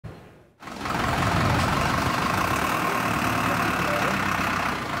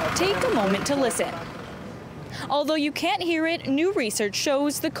Take a moment to listen. Although you can't hear it, new research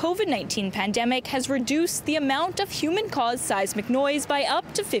shows the COVID-19 pandemic has reduced the amount of human-caused seismic noise by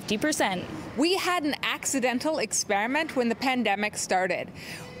up to 50%. We had an accidental experiment when the pandemic started.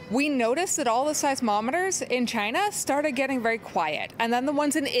 We noticed that all the seismometers in China started getting very quiet, and then the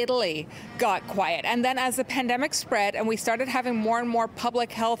ones in Italy got quiet. And then as the pandemic spread and we started having more and more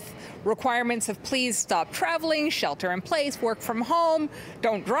public health requirements of please stop traveling, shelter in place, work from home,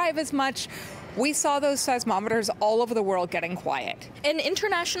 don't drive as much, we saw those seismometers all over the world getting quiet. An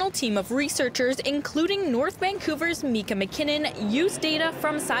international team of researchers, including North Vancouver's Mika McKinnon, used data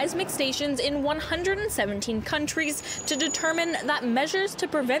from seismic stations in 117 countries to determine that measures to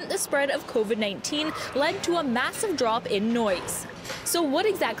prevent the spread of COVID-19 led to a massive drop in noise. So what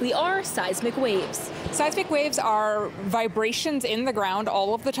exactly are seismic waves? Seismic waves are vibrations in the ground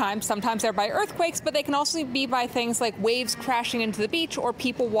all of the time. Sometimes they're by earthquakes, but they can also be by things like waves crashing into the beach or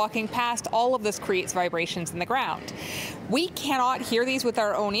people walking past. All of this creates vibrations in the ground. We cannot hear these with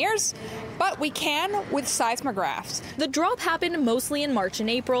our own ears, but we can with seismographs. The drop happened mostly in March and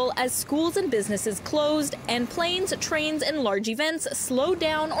April as schools and businesses closed and planes, trains, and large events slowed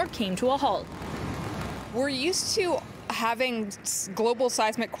down or came to a halt. We're used to having global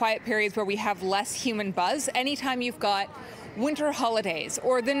seismic quiet periods where we have less human buzz. Anytime you've got winter holidays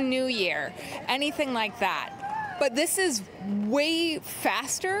or the new year, anything like that. But this is way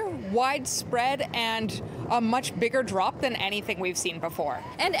faster, widespread, and a much bigger drop than anything we've seen before.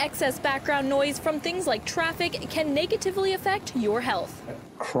 And excess background noise from things like traffic can negatively affect your health.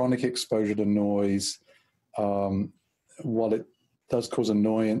 Chronic exposure to noise, while it does cause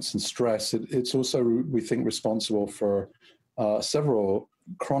annoyance and stress, it's also, we think, responsible for several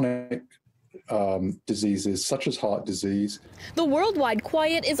chronic diseases, such as heart disease. The worldwide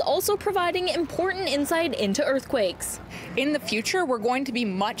quiet is also providing important insight into earthquakes. In the future, we're going to be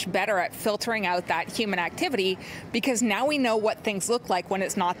much better at filtering out that human activity because now we know what things look like when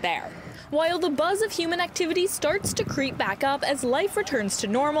it's not there. While the buzz of human activity starts to creep back up as life returns to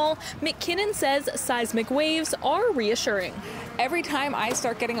normal, McKinnon says seismic waves are reassuring. Every time I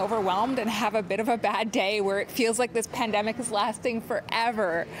start getting overwhelmed and have a bit of a bad day where it feels like this pandemic is lasting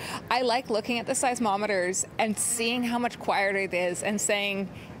forever, I like looking at the seismometers and seeing how much quieter it is and saying,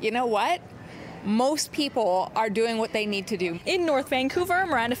 you know what? Most people are doing what they need to do. In North Vancouver,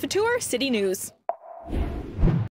 Miranda Fatour, City News.